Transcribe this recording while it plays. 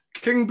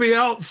King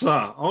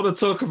Bielsa. I want to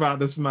talk about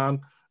this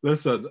man.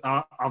 Listen,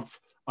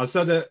 I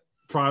said it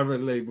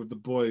privately with the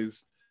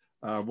boys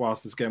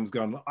whilst this game was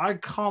going on. I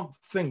can't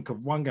think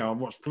of one game. I've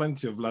watched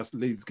plenty of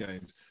Leeds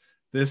games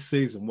this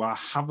season where I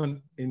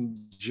haven't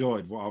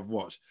enjoyed what I've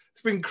watched.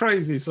 It's been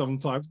crazy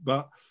sometimes,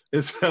 but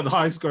it's a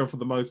high score for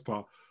the most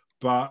part.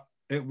 But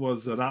it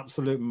was an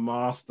absolute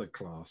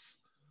masterclass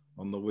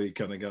on the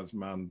weekend against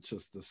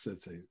Manchester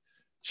City.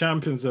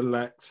 Champions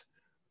elect,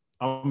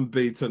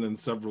 unbeaten in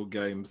several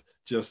games,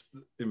 just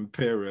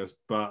imperious.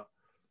 But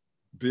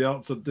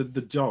Bielsa did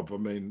the job. I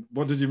mean,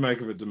 what did you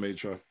make of it,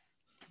 Dimitro?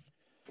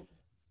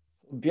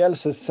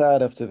 Bielsa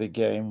said after the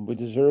game, we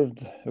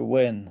deserved a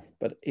win,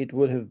 but it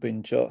would have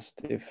been just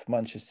if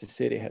Manchester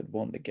City had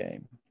won the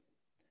game.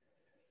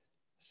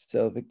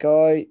 So the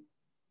guy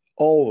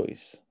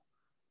always,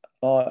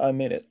 I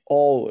mean it,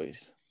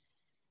 always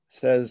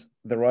says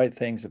the right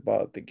things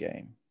about the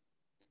game.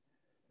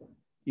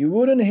 You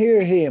wouldn't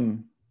hear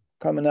him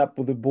coming up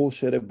with the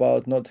bullshit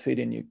about not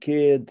feeding your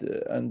kid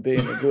and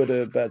being a good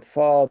or bad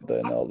father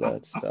and all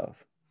that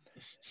stuff.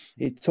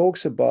 He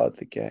talks about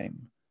the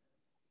game.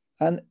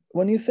 And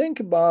when you think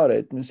about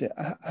it, you say,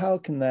 how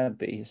can that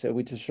be? He said,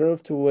 we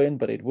deserve to win,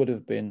 but it would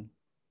have been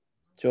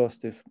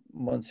just if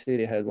Man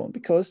City had won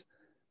because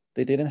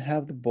they didn't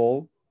have the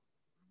ball.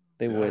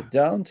 They were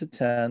down to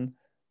 10.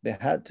 They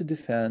had to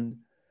defend.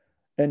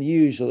 And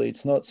usually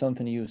it's not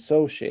something you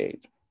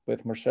associate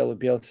with Marcelo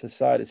Bielsa's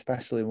side,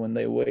 especially when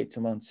they away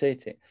to Man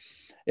City.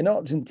 In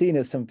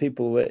Argentina, some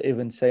people were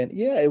even saying,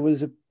 yeah, it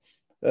was a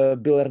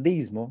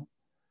Bilardismo,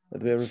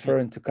 that we're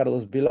referring to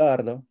Carlos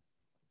Bilardo,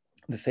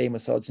 the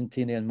famous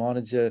Argentinian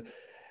manager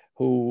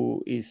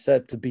who is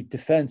said to be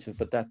defensive,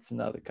 but that's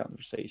another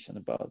conversation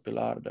about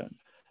Bilardo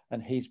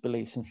and his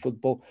beliefs in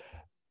football.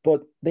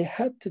 But they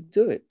had to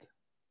do it.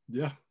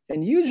 Yeah.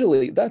 And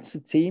usually that's a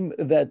team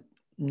that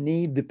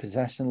need the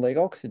possession like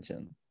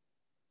oxygen.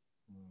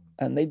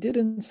 And they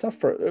didn't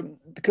suffer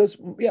because,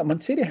 Man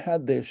City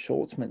had their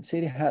shots, Man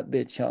City had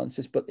their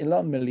chances, but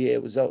Ilan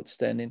Melier was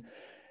outstanding.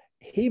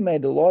 He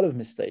made a lot of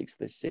mistakes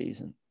this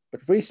season,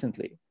 but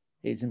recently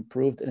he's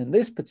improved. And in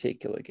this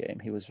particular game,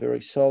 he was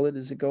very solid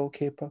as a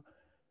goalkeeper.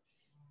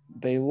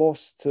 They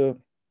lost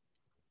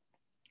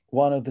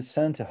one of the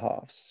center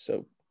halves,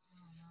 so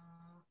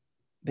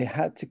they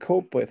had to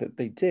cope with it.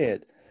 They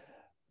did.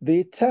 The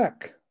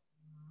attack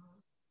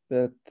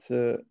that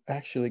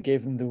actually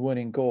gave them the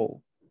winning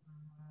goal,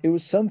 it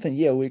was something,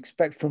 we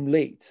expect from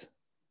Leeds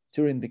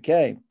during the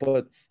game,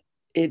 but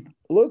it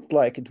looked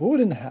like it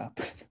wouldn't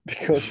happen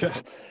because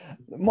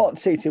Man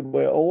City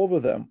were all over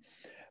them.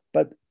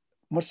 But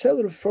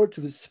Marcelo referred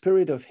to the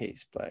spirit of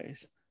his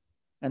players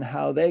and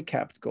how they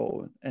kept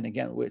going. And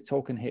again, we're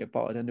talking here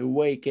about an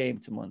away game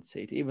to Man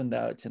City, even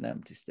though it's an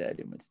empty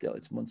stadium,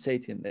 it's Man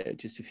City in there,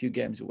 just a few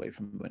games away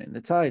from winning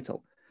the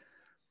title.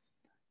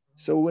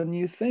 So when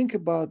you think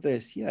about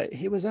this,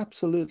 he was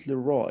absolutely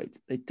right.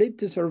 They did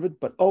deserve it,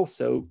 but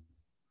also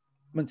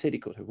Man City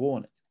could have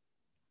won it.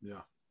 Yeah,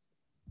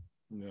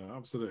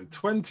 absolutely.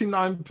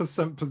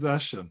 29%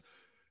 possession,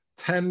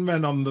 10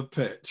 men on the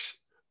pitch.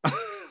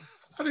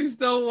 And he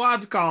still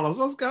won, Carlos.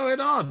 What's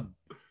going on?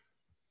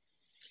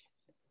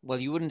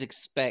 Well, you wouldn't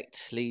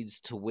expect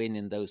Leeds to win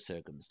in those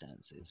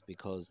circumstances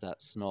because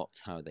that's not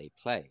how they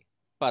play.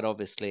 But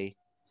obviously,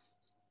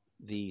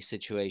 the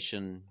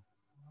situation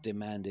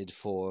demanded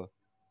for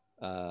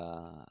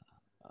a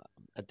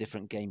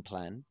different game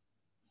plan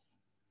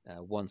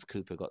once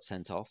Cooper got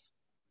sent off.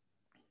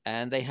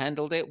 And they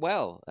handled it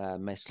well.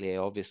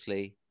 Meslier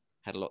obviously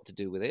had a lot to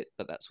do with it,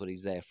 but that's what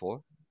he's there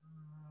for.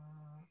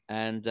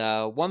 And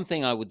one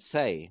thing I would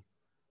say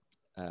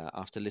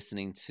after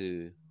listening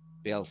to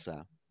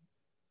Bielsa,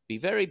 be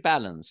very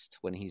balanced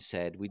when he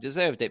said we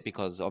deserved it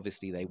because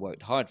obviously they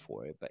worked hard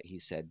for it, but he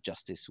said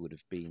justice would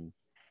have been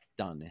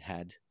done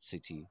had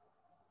City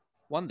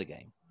won the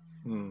game.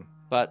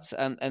 But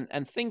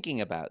and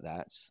thinking about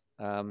that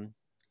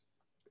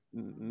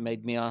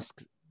made me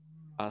ask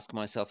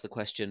myself the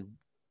question,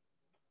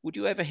 would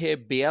you ever hear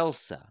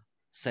Bielsa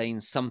saying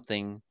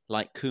something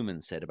like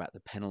Koeman said about the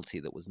penalty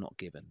that was not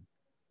given?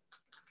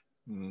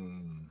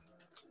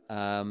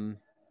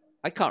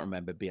 I can't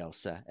remember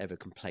Bielsa ever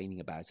complaining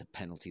about a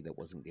penalty that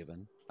wasn't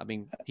given. I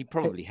mean, he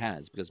probably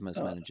has because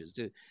most managers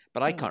do,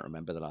 but I can't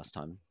remember the last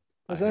time.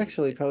 It was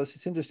actually, Carlos,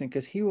 it's interesting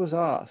because he was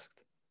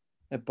asked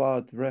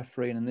about the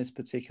refereeing in this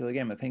particular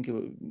game. I think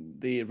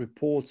the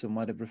reporter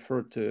might have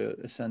referred to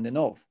a sending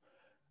off.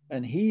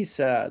 And he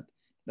said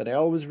that I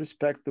always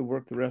respect the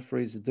work the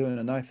referees are doing,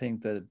 and I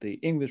think that the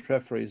English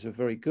referees are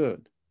very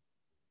good.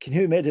 Can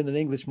you imagine an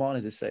English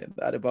manager saying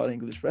that about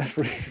English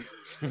referees?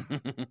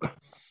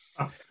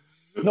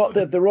 Not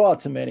that there are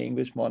too many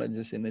English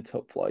managers in the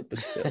top flight, but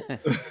still.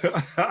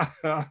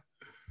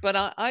 But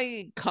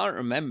I can't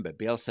remember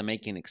Bielsa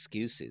making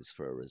excuses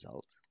for a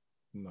result.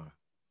 No.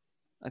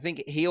 I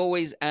think he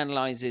always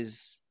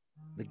analyzes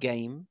the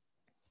game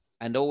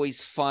and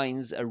always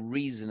finds a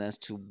reason as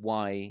to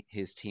why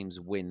his teams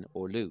win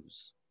or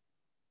lose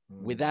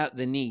without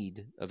the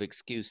need of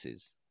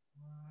excuses.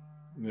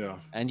 Yeah.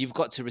 And you've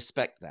got to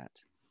respect that.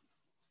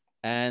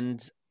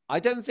 And I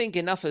don't think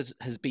enough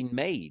has been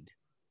made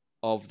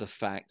of the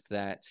fact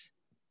that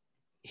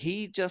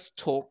he just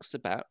talks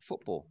about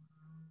football.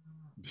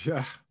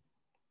 Yeah.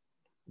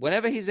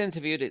 Whenever he's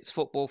interviewed, it's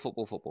football,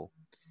 football, football.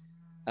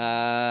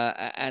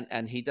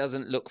 And he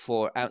doesn't look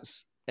for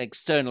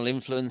external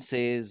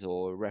influences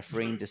or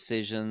refereeing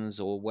decisions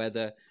or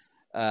whether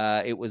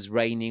it was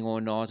raining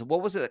or not.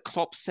 What was it that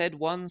Klopp said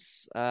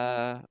once?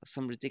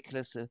 Some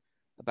ridiculous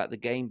about the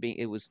game being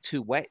it was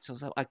too wet or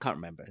something. I can't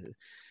remember.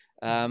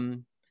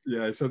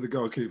 Yeah, he said the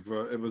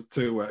goalkeeper, it was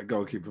too wet.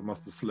 Goalkeeper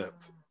must have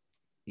slipped.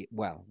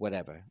 Well,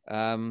 whatever.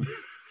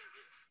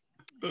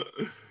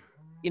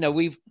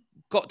 We've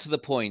got to the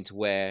point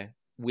where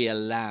we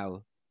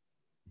allow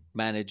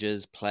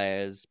managers,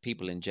 players,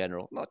 people in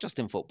general, not just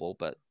in football,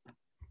 but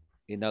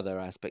in other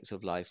aspects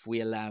of life, we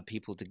allow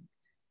people to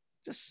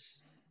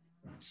just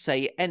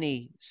say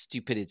any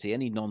stupidity,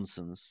 any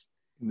nonsense.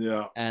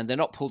 Yeah. And they're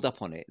not pulled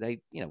up on it.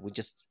 We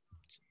just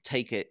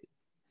take it,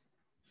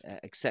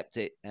 accept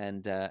it,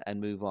 and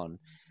move on.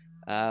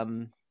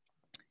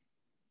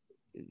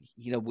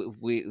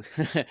 We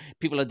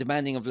people are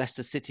demanding of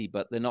Leicester City,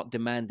 but they're not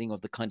demanding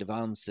of the kind of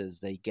answers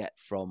they get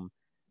from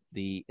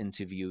the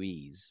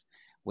interviewees.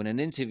 When an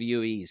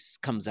interviewee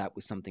comes out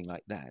with something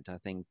like that, I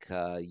think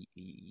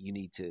you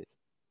need to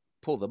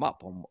pull them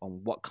up on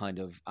what kind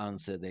of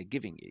answer they're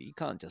giving you. You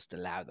can't just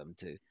allow them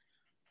to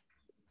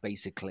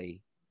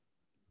basically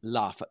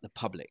laugh at the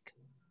public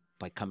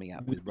by coming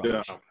out with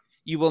rubbish. Yeah.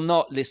 You will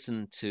not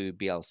listen to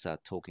Bielsa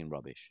talking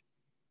rubbish.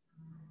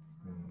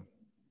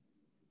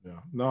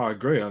 Yeah, no, I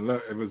agree. And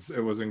look, it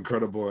was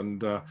incredible,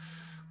 and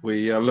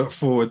we look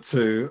forward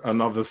to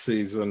another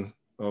season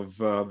of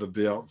the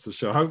Bielsa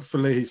show.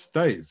 Hopefully, he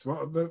stays.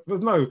 Well,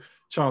 there's no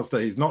chance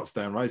that he's not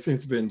staying, right? He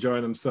seems to be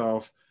enjoying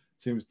himself.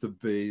 Seems to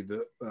be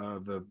that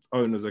the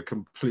owners are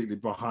completely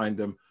behind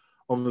him.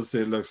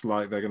 Obviously, it looks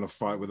like they're going to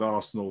fight with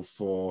Arsenal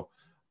for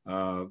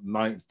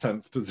 9th,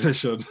 10th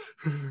position.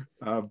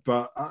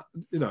 But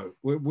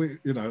we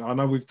I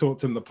know we've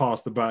talked in the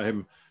past about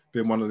him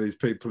being one of these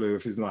people who,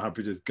 if he's not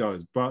happy, just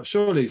goes. But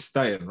surely he's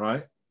staying,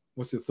 right?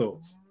 What's your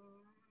thoughts,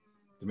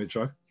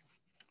 Dimitri?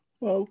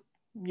 Well,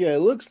 yeah, it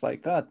looks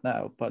like that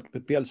now, but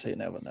with Bielsa, you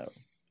never know.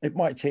 It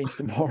might change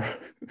tomorrow.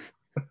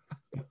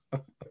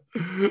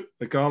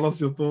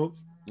 Carlos, your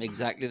thoughts?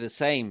 Exactly the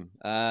same.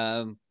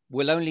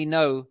 We'll only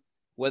know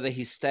whether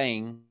he's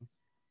staying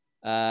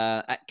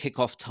at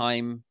kickoff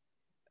time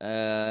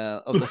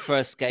of the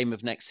first game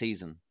of next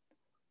season.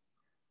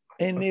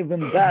 And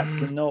even that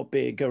cannot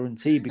be a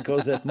guarantee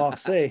because at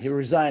Marcelo, he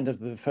resigned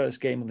after the first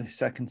game of the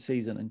second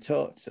season in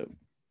charge. So,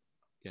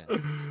 yeah.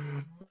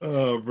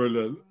 Oh,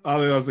 brilliant. I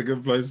think that's a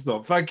good place to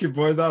stop. Thank you,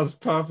 boy. That was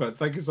perfect.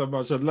 Thank you so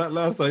much. And let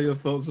us know your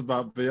thoughts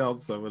about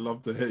Bielsa. We'd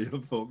love to hear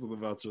your thoughts on the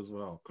matter as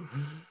well.